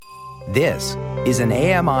This is an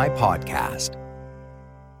AMI podcast.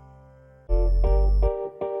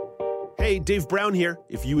 Hey, Dave Brown here.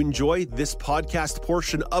 If you enjoy this podcast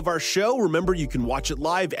portion of our show, remember you can watch it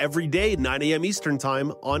live every day at 9 a.m. Eastern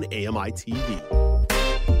Time on AMI TV.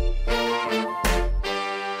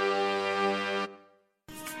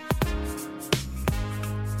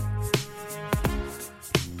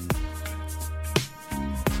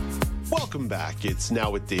 Welcome back. It's Now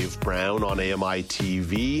with Dave Brown on AMI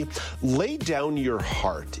TV. Lay Down Your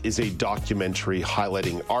Heart is a documentary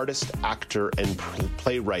highlighting artist, actor, and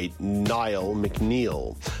playwright Niall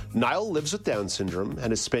McNeill. Niall lives with Down syndrome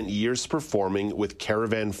and has spent years performing with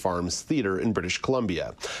Caravan Farms Theatre in British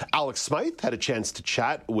Columbia. Alex Smyth had a chance to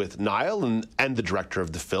chat with Niall and the director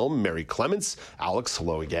of the film, Mary Clements. Alex,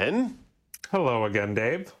 hello again. Hello again,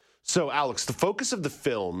 Dave. So, Alex, the focus of the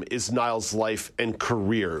film is Niall's life and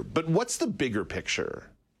career, but what's the bigger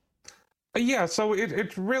picture? Yeah, so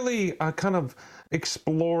it's really kind of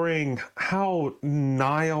exploring how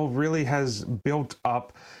Niall really has built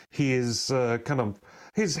up his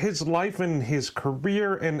his life and his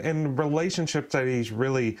career and relationships that he's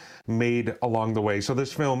really made along the way. So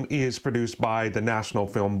this film is produced by the National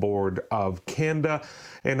Film Board of Canada,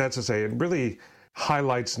 and as I say, it really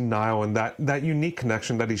highlights Niall and that unique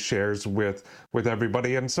connection that he shares with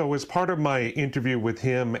everybody. And so as part of my interview with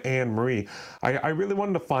him and Marie, I really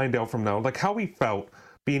wanted to find out from Niall, like, how he felt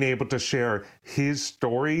being able to share his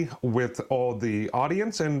story with all the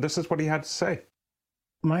audience. And this is what he had to say.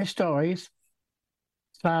 My stories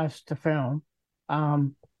 / the film.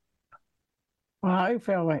 What I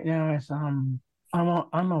feel right now is I'm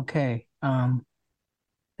okay.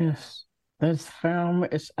 This film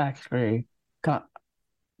is actually got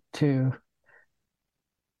to.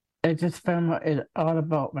 This film is all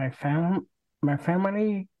about my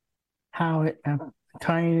family, how it I'm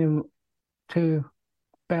trying to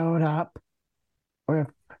build up with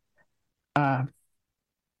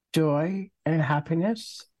joy and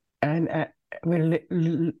happiness and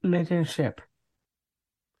relationship.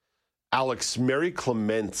 Alex, Mary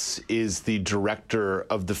Clements is the director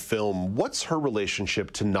of the film. What's her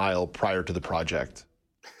relationship to Niall prior to the project?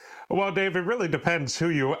 Well, Dave, it really depends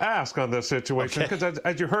who you ask on this situation, because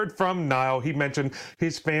as you heard from Niall, he mentioned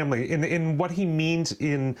his family. In what he means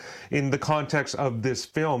in the context of this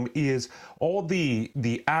film is all the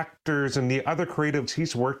actors and the other creatives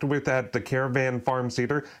he's worked with at the Caravan Farms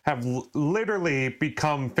Theatre have literally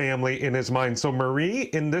become family in his mind. So Marie,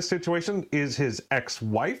 in this situation, is his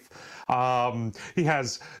ex-wife. He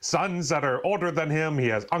has sons that are older than him. He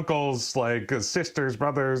has uncles, like sisters,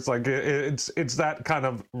 brothers. Like it's that kind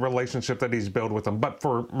of relationship that he's built with them. But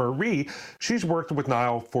for Marie, she's worked with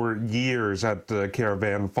Niall for years at the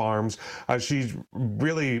Caravan Farms. She's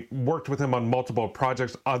really worked with him on multiple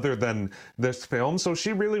projects other than this film. So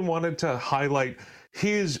she really wanted to highlight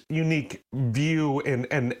his unique view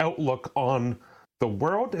and outlook on the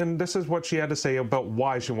world. And this is what she had to say about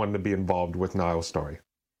why she wanted to be involved with Niall's story.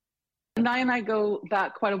 Nye and I go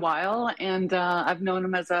back quite a while, and I've known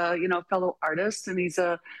him as a fellow artist, and he's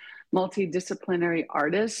a multidisciplinary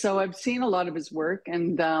artist. So I've seen a lot of his work,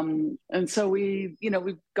 and so we've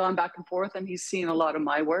gone back and forth, and he's seen a lot of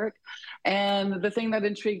my work. And the thing that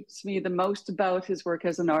intrigues me the most about his work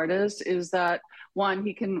as an artist is that, one,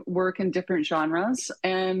 he can work in different genres,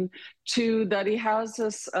 and two, that he has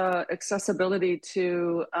this accessibility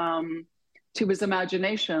to his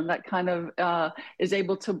imagination that kind of is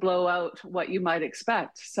able to blow out what you might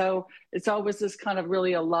expect. So it's always this kind of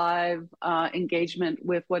really alive engagement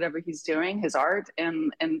with whatever he's doing, his art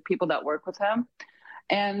and people that work with him.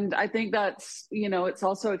 And I think that's, it's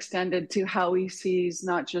also extended to how he sees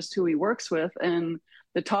not just who he works with and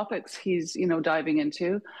the topics he's, diving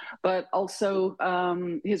into, but also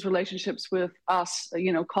his relationships with us,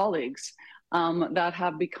 colleagues. That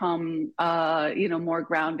have become, more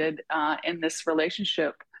grounded in this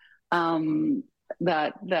relationship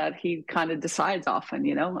that he kind of decides often,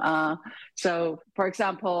 So, for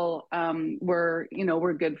example, we're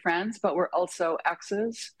good friends, but we're also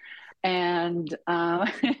exes. And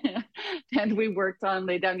and we worked on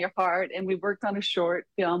Lay Down Your Heart, and we worked on a short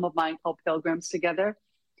film of mine called Pilgrims together.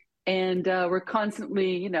 And we're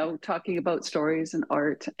constantly, talking about stories and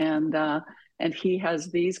art, and he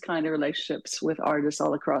has these kind of relationships with artists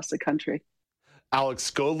all across the country.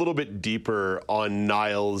 Alex, go a little bit deeper on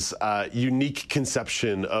Niall's unique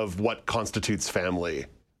conception of what constitutes family.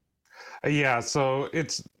 Yeah, so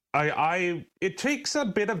it takes a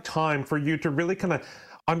bit of time for you to really kind of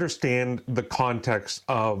understand the context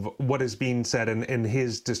of what is being said and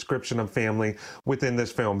his description of family within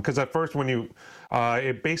this film. Because at first, when you,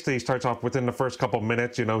 it basically starts off within the first couple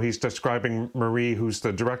minutes, you know, he's describing Marie, who's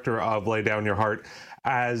the director of Lay Down Your Heart,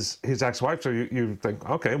 as his ex-wife. So you think,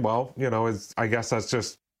 okay, well, you know, I guess that's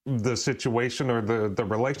just the situation or the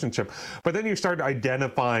relationship. But then you start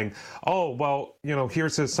identifying, oh, well, you know,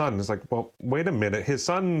 here's his son. It's like, well, wait a minute. His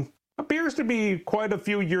son appears to be quite a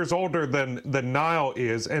few years older than Niall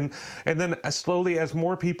is, and then slowly, as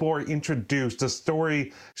more people are introduced, the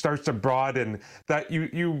story starts to broaden. That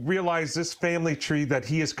you realize this family tree that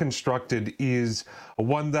he has constructed is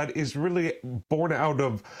one that is really born out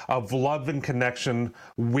of love and connection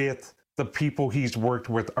with the people he's worked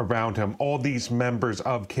with around him, all these members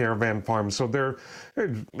of Caravan Farm. So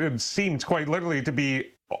it seems quite literally to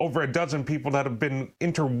be over a dozen people that have been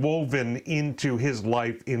interwoven into his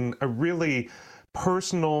life in a really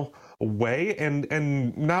personal way,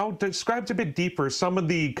 and now describes a bit deeper some of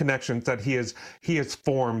the connections that he has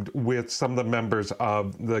formed with some of the members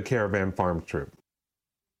of the Caravan Farm troupe.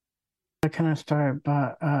 I kind of start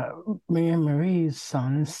by me and Marie's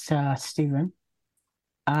son, Stephen.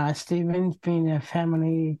 Stephen's been a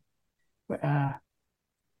family,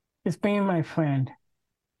 he's been my friend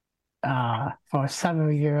for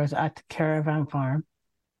several years at the Caravan Farm.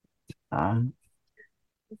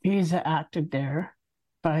 He's an actor there,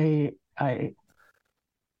 but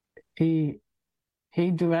he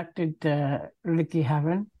directed the Licky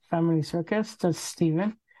Heaven Family Circus to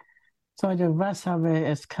Stephen. So the rest of it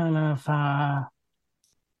is kind of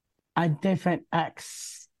a different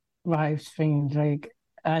ex-wives things, like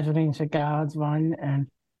Adeline Segal's one and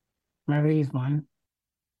Marie's one.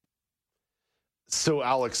 So,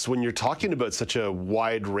 Alex, when you're talking about such a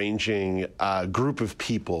wide-ranging group of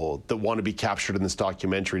people that want to be captured in this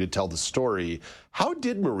documentary to tell the story, how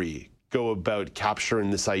did Marie go about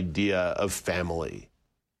capturing this idea of family?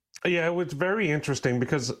 Yeah, it was very interesting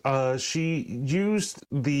because she used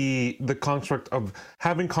the construct of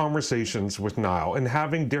having conversations with Niall and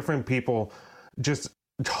having different people just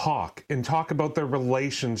talk about their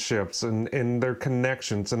relationships and their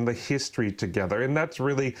connections and the history together. And that's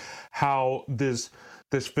really how this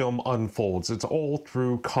film unfolds. It's all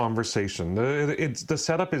through conversation. The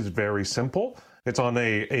setup is very simple. It's on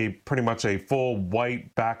a pretty much a full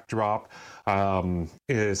white backdrop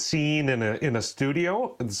scene in a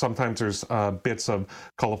studio. Sometimes there's bits of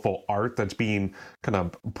colorful art that's being kind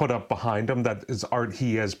of put up behind him that is art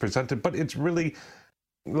he has presented, but it's really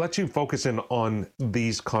lets you focus in on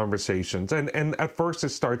these conversations. And at first it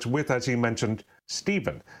starts with, as you mentioned,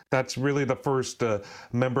 Stephen. That's really the first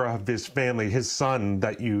member of his family, his son,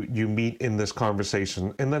 that you meet in this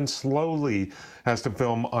conversation. And then slowly, as the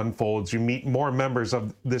film unfolds, you meet more members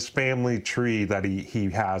of this family tree that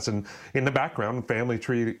he has. And in the background, family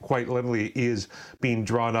tree quite literally is being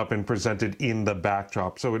drawn up and presented in the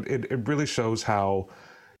backdrop. So it really shows how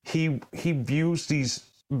he views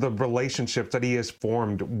the relationships that he has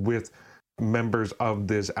formed with members of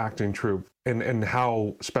this acting troupe and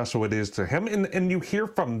how special it is to him. And you hear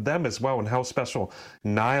from them as well and how special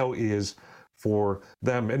Niall is for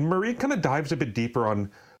them. And Marie kind of dives a bit deeper on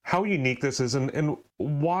how unique this is and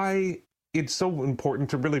why it's so important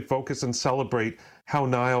to really focus and celebrate how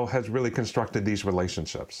Niall has really constructed these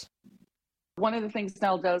relationships. One of the things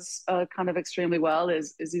Niall does kind of extremely well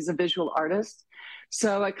is he's a visual artist.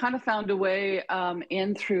 So I kind of found a way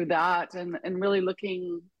in through that and really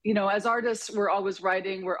looking, you know, as artists, we're always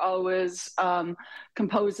writing, we're always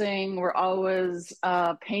composing, we're always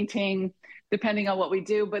painting, depending on what we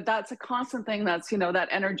do. But that's a constant thing that's, you know, that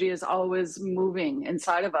energy is always moving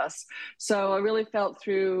inside of us. So I really felt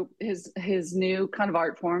through his new kind of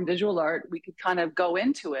art form, visual art, we could kind of go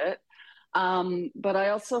into it. But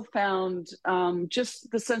I also found just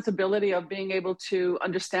the sensibility of being able to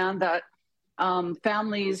understand that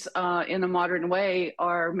families in a modern way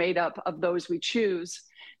are made up of those we choose.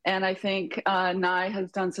 And I think Nye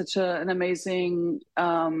has done such an amazing,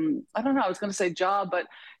 I don't know, I was going to say job, but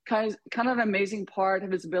kind of an amazing part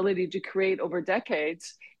of his ability to create over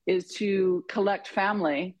decades is to collect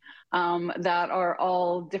family that are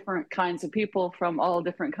all different kinds of people from all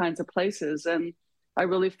different kinds of places. And I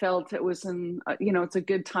really felt it was it's a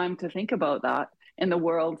good time to think about that in the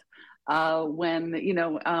world.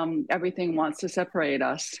 When, everything wants to separate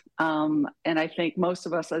us. And I think most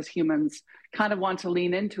of us as humans kind of want to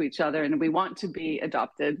lean into each other and we want to be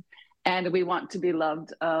adopted and we want to be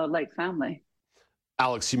loved like family.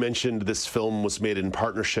 Alex, you mentioned this film was made in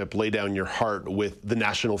partnership, Lay Down Your Heart, with the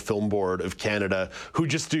National Film Board of Canada, who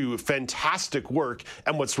just do fantastic work.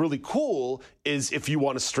 And what's really cool is if you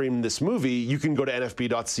want to stream this movie, you can go to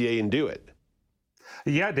nfb.ca and do it.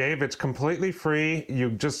 Yeah, Dave, it's completely free.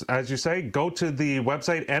 You just, as you say, go to the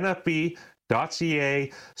website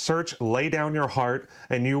nfb.ca, search Lay Down Your Heart,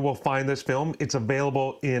 and you will find this film. It's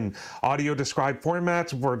available in audio described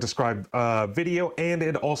formats for described video, and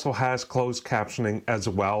it also has closed captioning as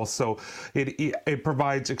well. So it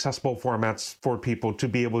provides accessible formats for people to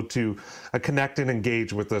be able to connect and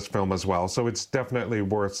engage with this film as well. So it's definitely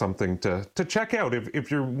worth something to check out if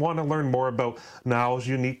you want to learn more about Niall's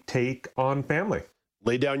unique take on family.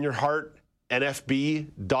 Lay Down Your Heart,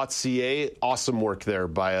 nfb.ca. Awesome work there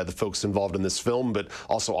by the folks involved in this film, but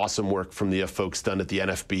also awesome work from the folks done at the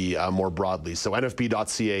NFB more broadly. So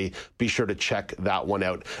nfb.ca, be sure to check that one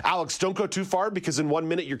out. Alex, don't go too far, because in 1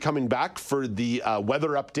 minute you're coming back for the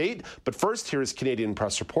weather update. But first, here is Canadian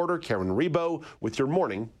press reporter Karen Rebo with your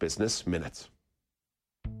morning business minutes.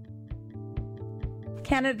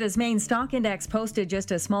 Canada's main stock index posted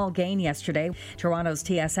just a small gain yesterday. Toronto's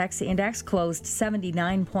TSX index closed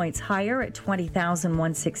 79 points higher at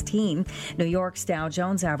 20,116. New York's Dow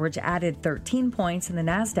Jones average added 13 points and the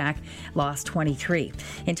Nasdaq lost 23.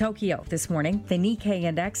 In Tokyo this morning, the Nikkei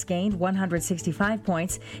index gained 165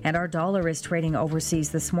 points, and our dollar is trading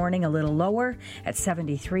overseas this morning a little lower at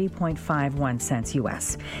 73.51 cents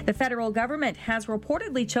US. The federal government has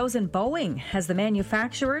reportedly chosen Boeing as the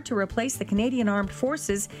manufacturer to replace the Canadian Armed Forces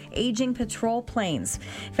aging patrol planes.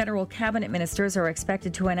 Federal cabinet ministers are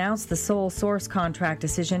expected to announce the sole source contract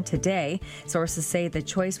decision today. Sources say the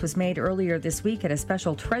choice was made earlier this week at a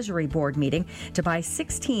special Treasury Board meeting to buy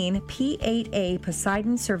 16 P-8A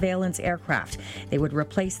Poseidon surveillance aircraft. They would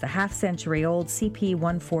replace the half-century-old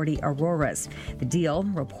CP-140 Auroras. The deal,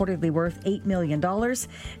 reportedly worth $8 million,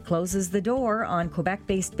 closes the door on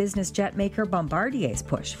Quebec-based business jet maker Bombardier's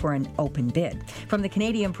push for an open bid. From the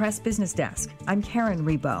Canadian Press Business Desk, I'm Karen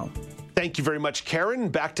Rebo. Thank you very much, Karen.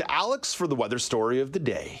 Back to Alex for the weather story of the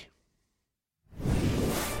day.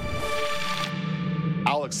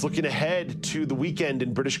 Alex, looking ahead to the weekend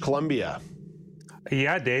in British Columbia.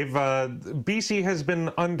 Yeah, Dave, BC has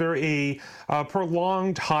been under a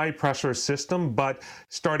prolonged high-pressure system, but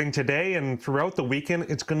starting today and throughout the weekend,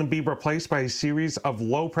 it's going to be replaced by a series of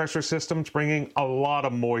low-pressure systems, bringing a lot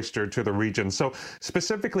of moisture to the region. So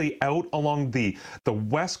specifically out along the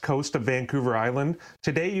west coast of Vancouver Island,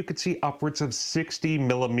 today you could see upwards of 60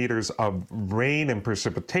 millimeters of rain and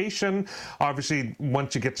precipitation. Obviously,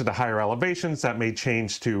 once you get to the higher elevations, that may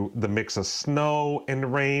change to the mix of snow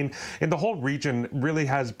and rain. And the whole region really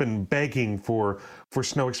has been begging for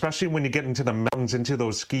snow, especially when you get into the mountains, into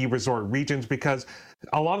those ski resort regions, because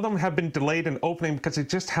a lot of them have been delayed in opening because they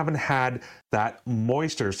just haven't had that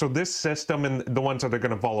moisture. So this system and the ones that are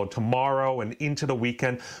going to follow tomorrow and into the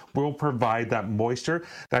weekend will provide that moisture.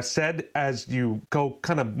 That said, as you go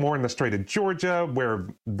kind of more in the Strait of Georgia, where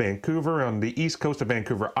Vancouver, on the east coast of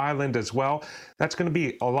Vancouver Island as well, that's going to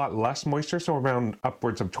be a lot less moisture, so around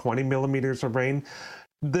upwards of 20 millimeters of rain.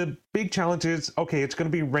 The big challenge is, okay, it's going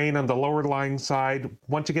to be rain on the lower lying side.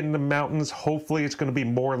 Once you get into the mountains, hopefully it's going to be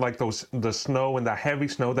more like the snow and the heavy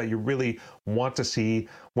snow that you really want to see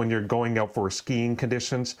when you're going out for skiing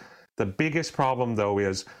conditions. The biggest problem, though,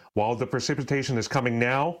 is while the precipitation is coming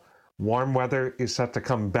now, warm weather is set to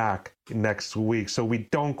come back next week. So we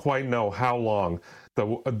don't quite know how long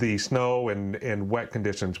the snow and wet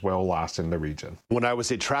conditions will last in the region. When I was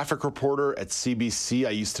a traffic reporter at CBC,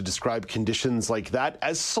 I used to describe conditions like that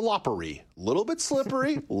as sloppery. A little bit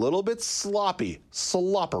slippery, a little bit sloppy.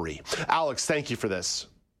 Sloppery. Alex, thank you for this.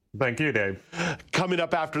 Thank you, Dave. Coming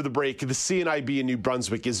up after the break, the CNIB in New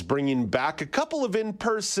Brunswick is bringing back a couple of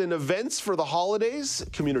in-person events for the holidays.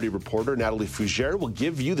 Community reporter Natalie Fougere will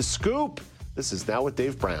give you the scoop. This is Now with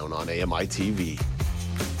Dave Brown on AMI TV.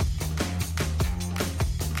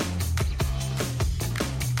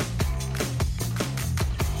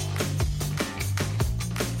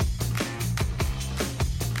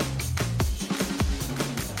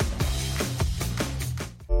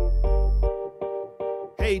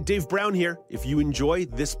 Hey, Dave Brown here. If you enjoy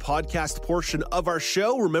this podcast portion of our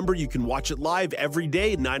show, remember you can watch it live every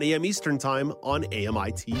day at 9 a.m. Eastern Time on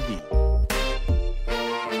AMI TV.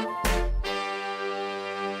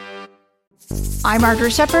 I'm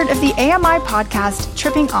Margaret Shepard of the AMI podcast,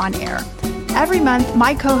 Tripping On Air. Every month,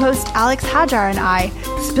 my co-host Alex Hajar and I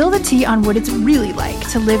spill the tea on what it's really like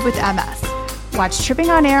to live with MS. Watch Tripping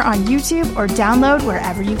On Air on YouTube or download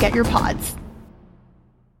wherever you get your pods.